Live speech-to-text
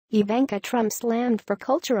Ivanka Trump slammed for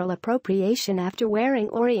cultural appropriation after wearing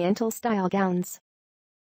Oriental-style gowns.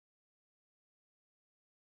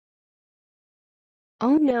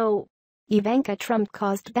 Oh no! Ivanka Trump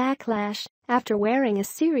caused backlash after wearing a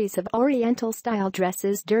series of Oriental-style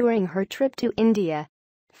dresses during her trip to India.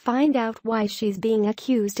 Find out why she's being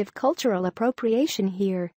accused of cultural appropriation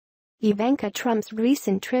here. Ivanka Trump's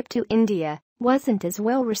recent trip to India wasn't as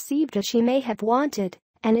well received as she may have wanted,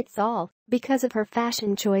 and it's all because of her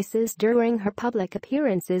fashion choices during her public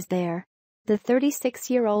appearances there. The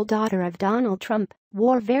 36-year-old daughter of Donald Trump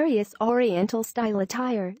wore various Oriental-style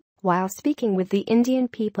attire while speaking with the Indian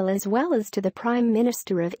people as well as to the Prime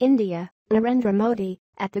Minister of India, Narendra Modi,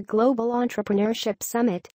 at the Global Entrepreneurship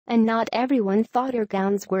Summit, and not everyone thought her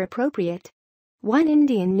gowns were appropriate. One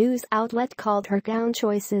Indian news outlet called her gown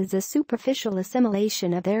choices a superficial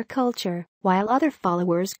assimilation of their culture, while other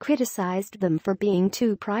followers criticized them for being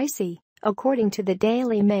too pricey, according to the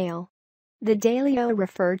Daily Mail. The Daily O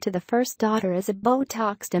referred to the first daughter as a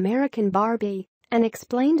Botoxed American Barbie and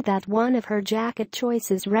explained that one of her jacket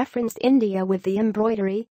choices referenced India with the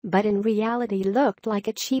embroidery, but in reality looked like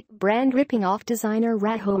a cheap brand ripping off designer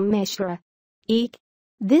Rahul Mishra. Eek!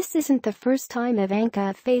 This isn't the first time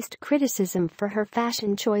Ivanka faced criticism for her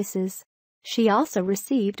fashion choices. She also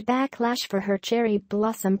received backlash for her cherry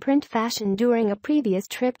blossom print fashion during a previous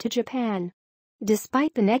trip to Japan.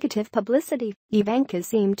 Despite the negative publicity, Ivanka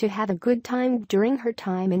seemed to have a good time during her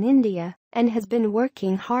time in India and has been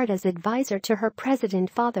working hard as advisor to her president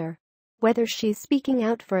father. Whether she's speaking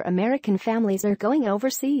out for American families or going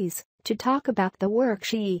overseas to talk about the work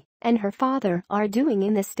she and her father are doing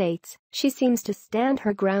in the States, she seems to stand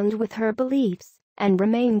her ground with her beliefs and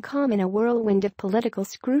remain calm in a whirlwind of political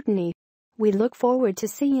scrutiny. We look forward to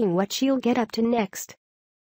seeing what she'll get up to next.